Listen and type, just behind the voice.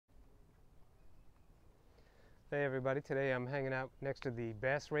Hey everybody, today I'm hanging out next to the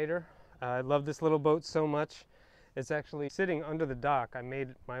Bass Raider. I love this little boat so much. It's actually sitting under the dock. I made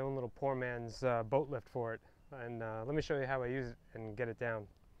my own little poor man's boat lift for it. And let me show you how I use it and get it down.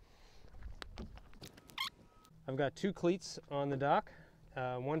 I've got two cleats on the dock,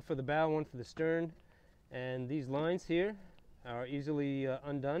 one for the bow, one for the stern. And these lines here are easily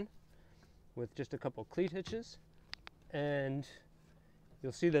undone with just a couple cleat hitches. And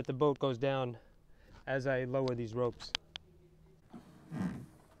you'll see that the boat goes down as I lower these ropes.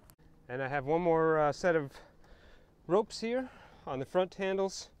 And I have one more set of ropes here on the front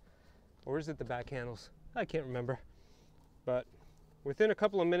handles, or is it the back handles? I can't remember. But within a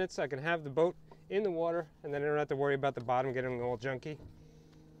couple of minutes I can have the boat in the water, and then I don't have to worry about the bottom getting all junky.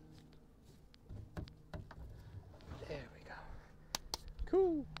 There we go.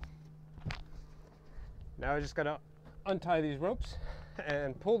 Cool. Now I just gotta untie these ropes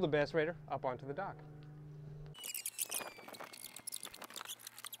and pull the Bass Raider up onto the dock.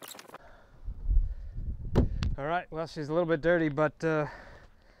 All right, well, she's a little bit dirty, but I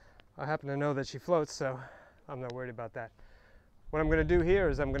happen to know that she floats, so I'm not worried about that. What I'm going to do here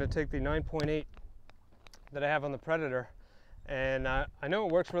is I'm going to take the 9.8 that I have on the Predator, and I know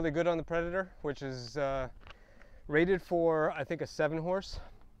it works really good on the Predator, which is rated for, I think, a 7-horse.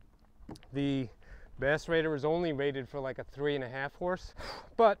 The Bass Raider is only rated for like a 3.5 horse,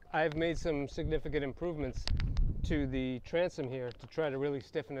 but I've made some significant improvements to the transom here to try to really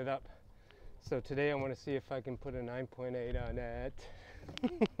stiffen it up. So today I want to see if I can put a 9.8 on that.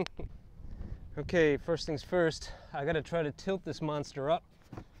 Okay, first things first, I got to try to tilt this monster up.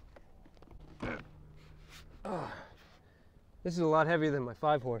 Oh, this is a lot heavier than my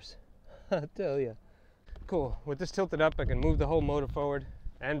 5-horse, I'll tell you. Cool, with this tilted up I can move the whole motor forward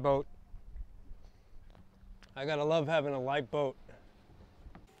and boat. I gotta love having a light boat.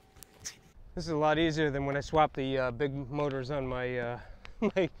 This is a lot easier than when I swap the big motors on my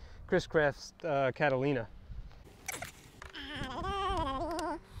my Chris Craft's Catalina.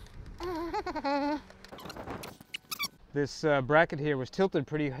 This bracket here was tilted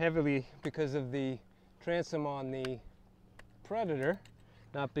pretty heavily because of the transom on the Predator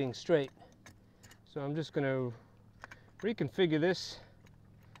not being straight. So I'm just going to reconfigure this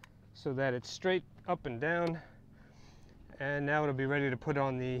so that it's straight up and down, and now it'll be ready to put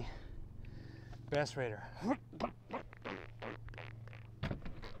on the Bass Raider.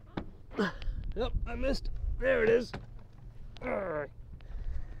 Yep, I missed. There it is. All right.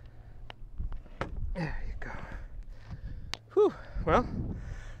 There you go. Whew. Well,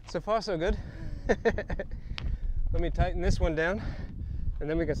 so far so good. Let me tighten this one down, and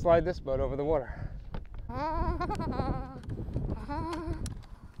then we can slide this boat over the water.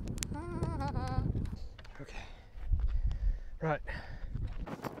 Okay. Right.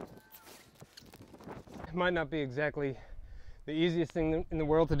 It might not be exactly the easiest thing in the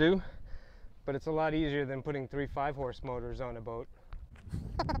world to do, but it's a lot easier than putting 3 5-horse motors on a boat.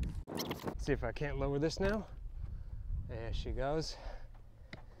 Let's see if I can't lower this now. There she goes.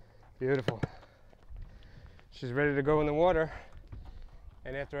 Beautiful. She's ready to go in the water.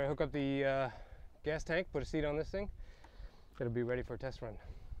 And after I hook up the gas tank, put a seat on this thing, it'll be ready for a test run.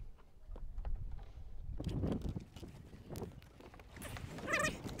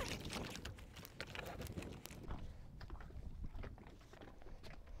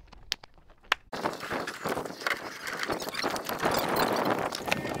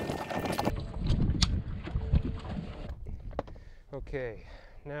 Okay,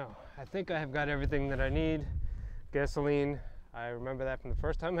 now I think I have got everything that I need. Gasoline, I remember that from the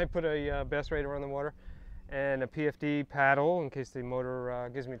first time I put a Bass Raider on the water, and a PFD paddle in case the motor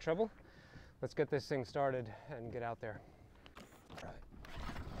gives me trouble. Let's get this thing started and get out there. All right.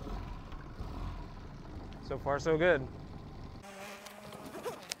 So far so good.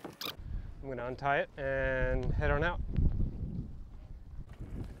 I'm going to untie it and head on out.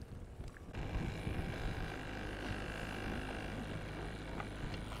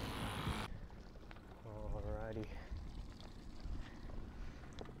 Alrighty.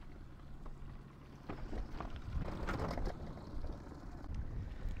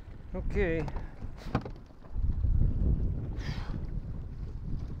 Okay.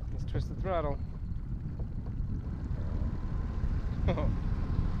 Let's twist the throttle.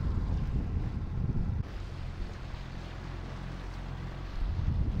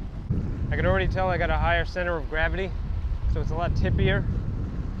 I can already tell I got a higher center of gravity, so it's a lot tippier.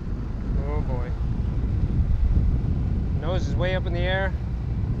 Oh boy. Nose is way up in the air.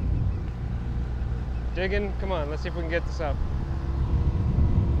 Digging, come on, let's see if we can get this up.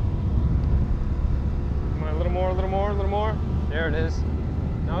 Come on, a little more, a little more, a little more. There it is.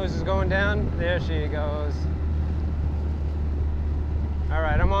 Nose is going down, there she goes. All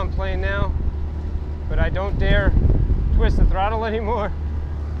right, I'm on plane now, but I don't dare twist the throttle anymore.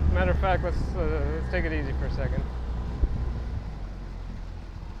 Matter of fact, let's take it easy for a second.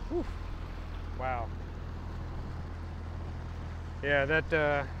 Whew. Wow. Yeah,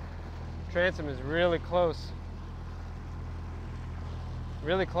 that transom is really close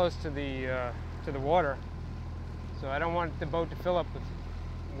to the water, so I don't want the boat to fill up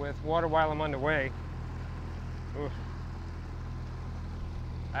with water while I'm underway. Oof.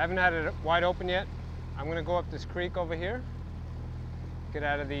 I haven't had it wide open yet. I'm going to go up this creek over here, get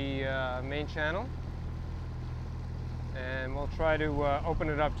out of the main channel, and we'll try to open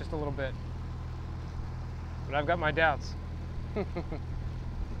it up just a little bit. But I've got my doubts. All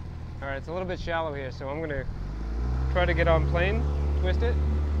right, it's a little bit shallow here, so I'm going to try to get on plane, twist it.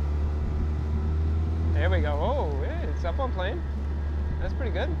 There we go. Oh, yeah, it's up on plane. That's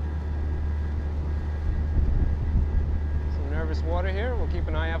pretty good. Some nervous water here. We'll keep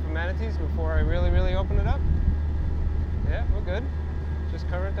an eye out for manatees before I really open it up. Yeah, we're good. Just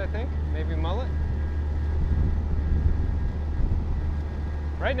current, I think. Maybe mullet.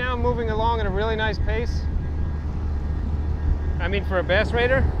 Right now I'm moving along at a really nice pace. I mean, for a Bass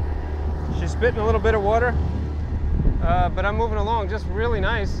Raider, she's spitting a little bit of water, but I'm moving along just really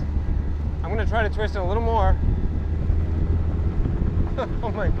nice. I'm going to try to twist it a little more.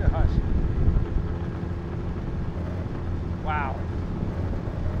 Oh my gosh. Wow.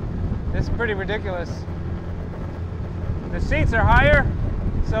 This is pretty ridiculous. The seats are higher,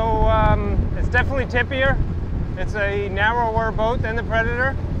 so it's definitely tippier. It's a narrower boat than the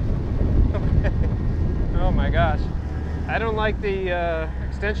Predator. Okay. Oh my gosh. I don't like the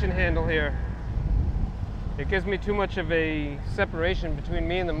extension handle here. It gives me too much of a separation between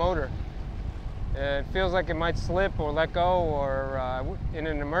me and the motor. It feels like it might slip or let go, or in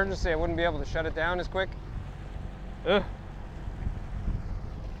an emergency I wouldn't be able to shut it down as quick. Ugh.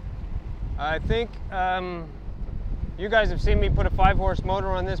 I think you guys have seen me put a 5-horse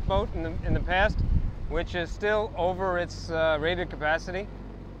motor on this boat in the past, which is still over its rated capacity.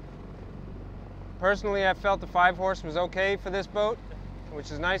 Personally, I felt the 5-horse was okay for this boat, which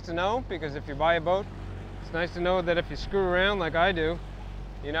is nice to know, because if you buy a boat, it's nice to know that if you screw around like I do,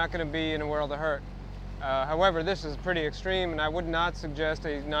 you're not going to be in a world of hurt. However, this is pretty extreme, and I would not suggest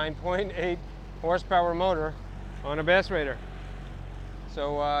a 9.8 horsepower motor on a Bass Raider.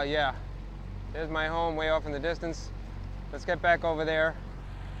 So yeah, there's my home way off in the distance. Let's get back over there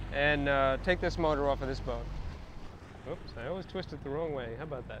and take this motor off of this boat. Oops, I always twist it the wrong way. How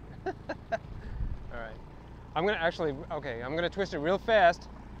about that? All right. I'm going to actually, okay, I'm going to twist it real fast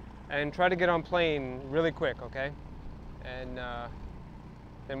and try to get on plane really quick, okay? And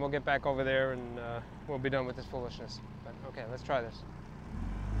then we'll get back over there and we'll be done with this foolishness. But okay, let's try this.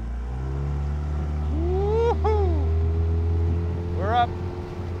 Woo-hoo! We're up.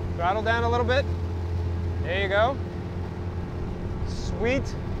 Throttle down a little bit. There you go. Sweet.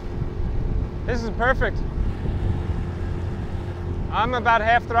 This is perfect. I'm about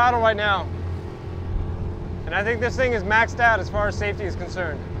half throttle right now. And I think this thing is maxed out as far as safety is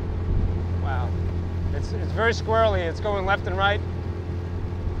concerned. Wow. It's very squirrely. It's going left and right.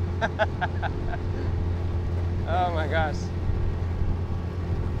 Oh my gosh.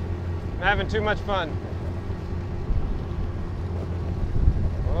 I'm having too much fun.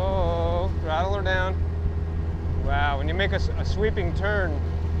 Oh, throttle her down. Wow, when you make a sweeping turn,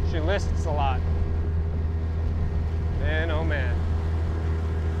 she lists a lot. Man, oh man.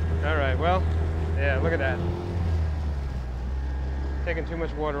 All right, well, yeah, look at that. Taking too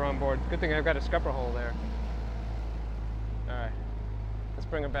much water on board. Good thing I've got a scupper hole there. All right, let's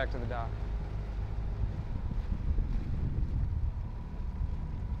bring her back to the dock.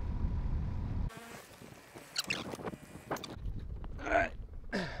 All right.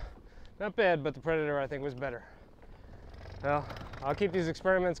 Not bad, but the Predator I think was better. Well, I'll keep these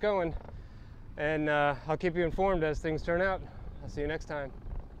experiments going, and I'll keep you informed as things turn out. I'll see you next time.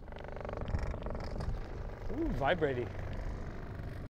 Ooh, vibrating.